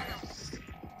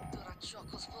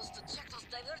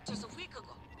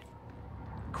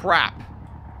 Crap.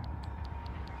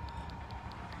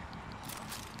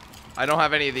 I don't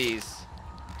have any of these.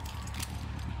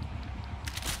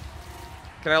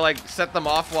 Can I, like, set them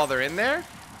off while they're in there?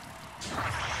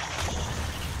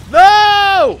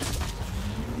 No!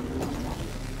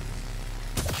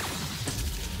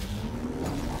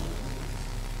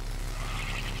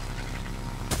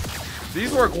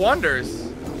 These work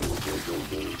wonders.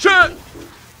 Shit!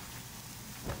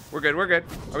 We're good, we're good.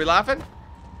 Are we laughing?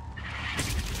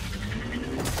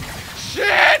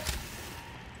 Shit!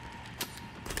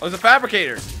 I was a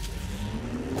fabricator.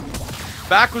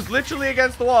 Back was literally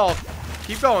against the wall.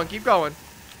 Keep going, keep going.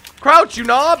 Crouch, you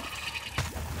knob!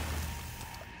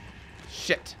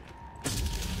 Shit.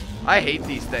 I hate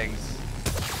these things.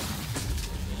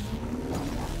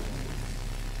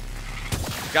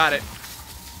 Got it.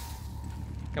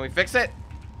 Can we fix it?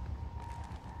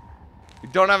 We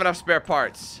don't have enough spare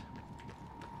parts.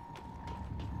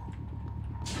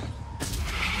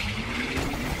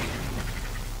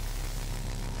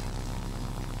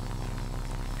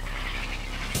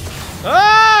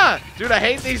 Ah! Dude, I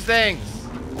hate these things.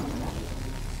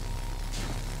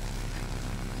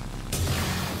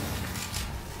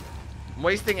 I'm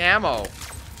wasting ammo.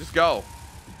 Just go.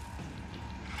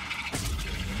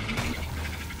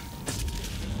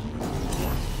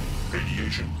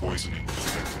 Radiation poisoning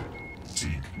detected.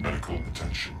 Seek medical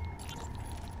attention.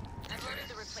 I've loaded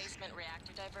the replacement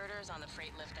reactor diverters on the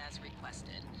freight lift as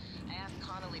requested. I asked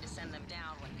Connolly to send them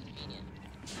down when convenient.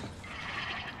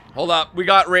 Hold up, we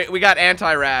got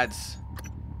anti-rads.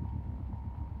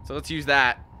 So let's use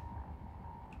that.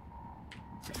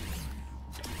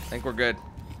 I think we're good.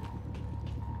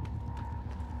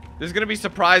 There's gonna be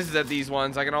surprises at these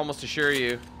ones, I can almost assure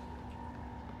you.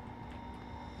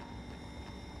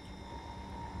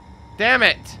 Damn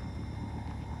it!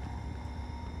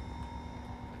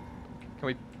 Can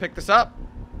we pick this up?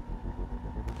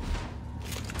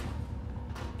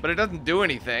 But it doesn't do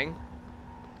anything.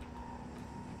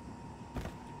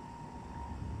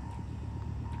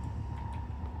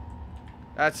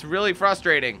 That's really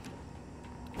frustrating.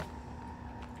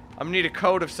 I'm gonna need a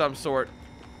code of some sort.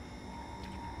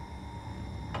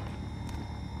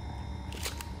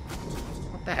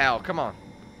 What the hell? Come on.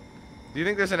 Do you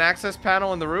think there's an access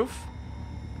panel in the roof?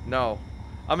 No.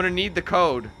 I'm gonna need the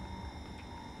code.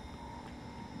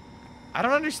 I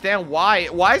don't understand why.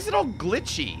 Why is it all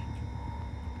glitchy?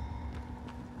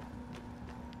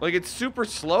 Like, it's super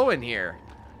slow in here.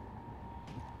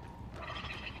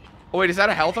 Oh, wait, is that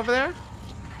a health over there?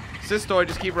 Cystoid,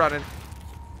 just keep running.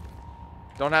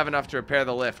 Don't have enough to repair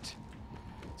the lift.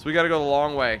 So we gotta go the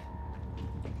long way.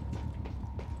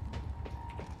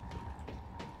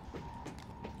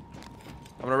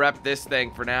 I'm gonna rep this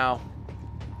thing for now.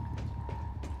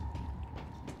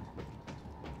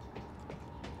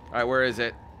 Alright, where is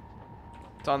it?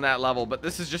 It's on that level, but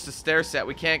this is just a stair set.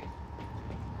 We can't...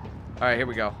 Alright, here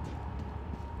we go.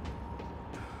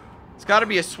 It's gotta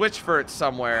be a switch for it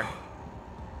somewhere.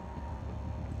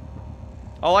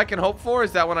 All I can hope for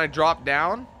is that when I drop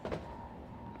down...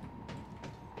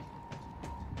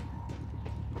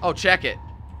 Oh, check it.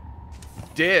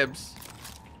 Dibs.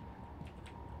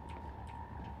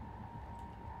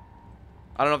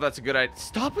 I don't know if that's a good idea.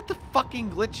 Stop with the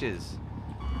fucking glitches.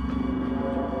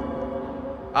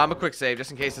 I'm a quick save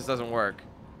just in case this doesn't work.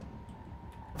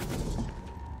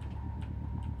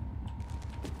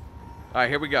 Alright,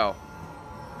 here we go.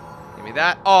 Give me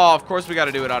that. Oh, of course we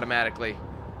gotta do it automatically.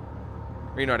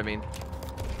 You know what I mean.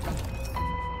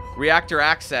 Reactor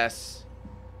access.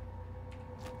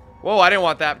 Whoa, I didn't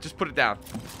want that. Just put it down.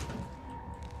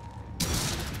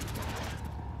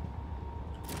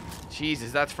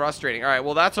 Jesus, that's frustrating. Alright,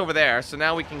 well, that's over there. So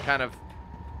now we can kind of...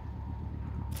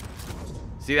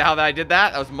 See how I did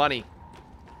that? That was money.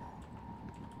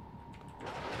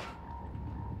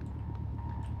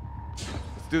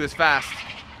 Let's do this fast.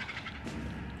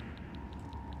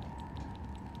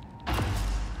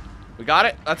 We got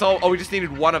it? That's all. Oh, we just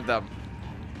needed one of them.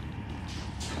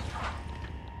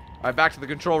 Alright, back to the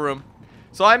control room.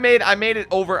 So I made it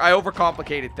over. I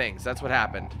overcomplicated things. That's what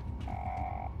happened.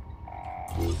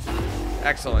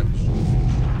 Excellent.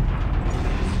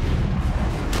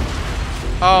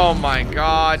 Oh my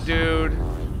god, dude.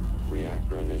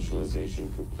 Reactor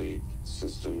initialization complete.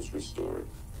 Systems restored.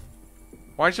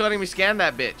 Why aren't you letting me scan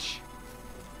that bitch?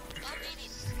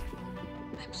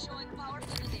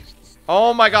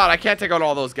 Oh my god, I can't take out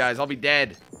all those guys. I'll be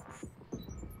dead.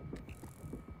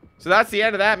 So that's the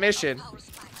end of that mission.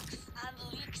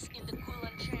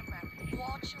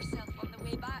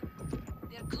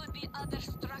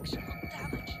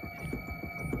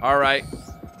 Alright.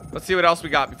 Let's see what else we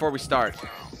got before we start.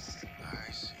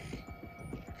 I see.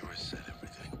 You reset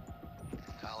everything.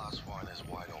 Talos I is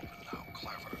wide open now.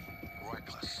 Clever.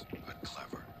 Reckless, but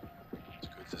clever. It's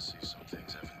good to see some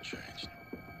things haven't changed.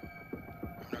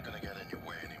 I'm not gonna get in your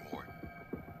way anymore.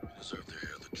 You deserve to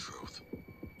hear the truth.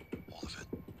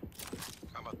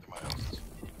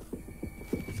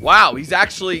 Wow, he's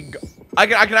actually... I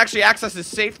can actually access his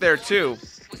safe there, too.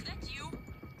 Was that you?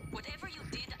 Whatever you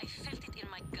did, I felt it in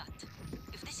my gut.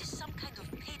 If this is some kind of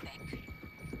payback.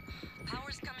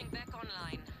 Power's coming back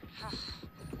online.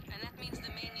 And that means the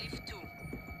main lift too.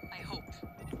 I hope.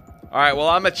 Alright, well,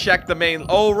 I'm gonna check the main...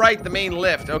 Oh, right, the main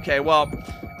lift. Okay, well...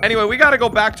 Anyway, we gotta go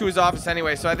back to his office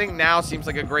anyway, so I think now seems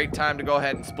like a great time to go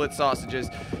ahead and split sausages.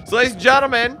 So, ladies and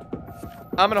gentlemen,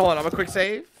 I'm gonna quick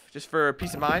save, just for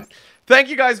peace of mind. Thank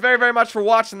you guys very, very much for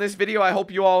watching this video. I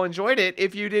hope you all enjoyed it.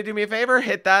 If you did, do me a favor,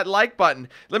 hit that like button.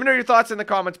 Let me know your thoughts in the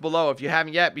comments below. If you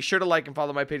haven't yet, be sure to like and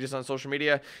follow my pages on social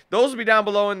media. Those will be down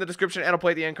below in the description, and I'll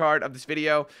play the end card of this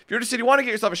video. If you're interested, you want to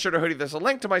get yourself a shirt or hoodie, there's a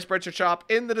link to my Spreadshirt shop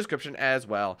in the description as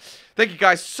well. Thank you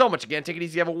guys so much again. Take it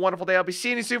easy. Have a wonderful day. I'll be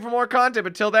seeing you soon for more content.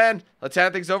 But until then, let's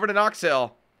hand things over to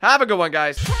Knoxhill. Have a good one,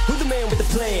 guys. Who's the man with the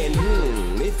plan?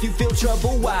 If you feel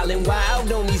trouble, wildin'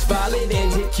 wild on these violent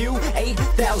and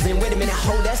DanQ8000. Wait a minute,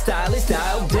 hold that style is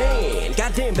dialed Dan.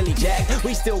 Goddamn Billy Jack,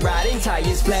 we still riding,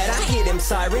 tires flat. I hear them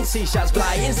sirens, see shots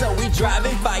flying, so we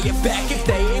driving, fire back if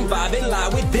they ain't vibing. Lie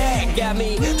with that, got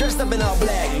me dressed up in all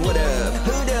black. What up?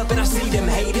 Hood up, and I see them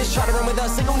haters try to run with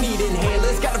us. They gon' need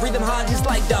inhalers. Gotta breathe them hard just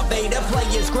like Darth Vader.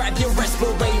 Players, grab your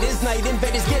respirators. Night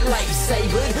invaders get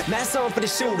lightsabered. Mask on for the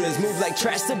shooters, move like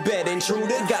trash to bed.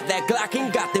 Intruder, got that Glock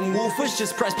and got them woofers.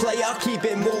 Just press play, I'll keep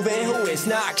it moving. Who is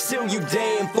Knoxhill, you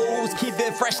damn fools? Keep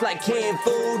it fresh like canned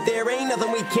food. There ain't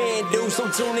nothing we can't do, so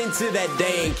tune into that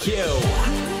DanQ.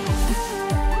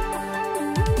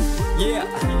 Yeah.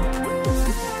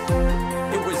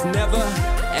 It was never,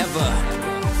 ever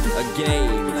a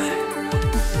game.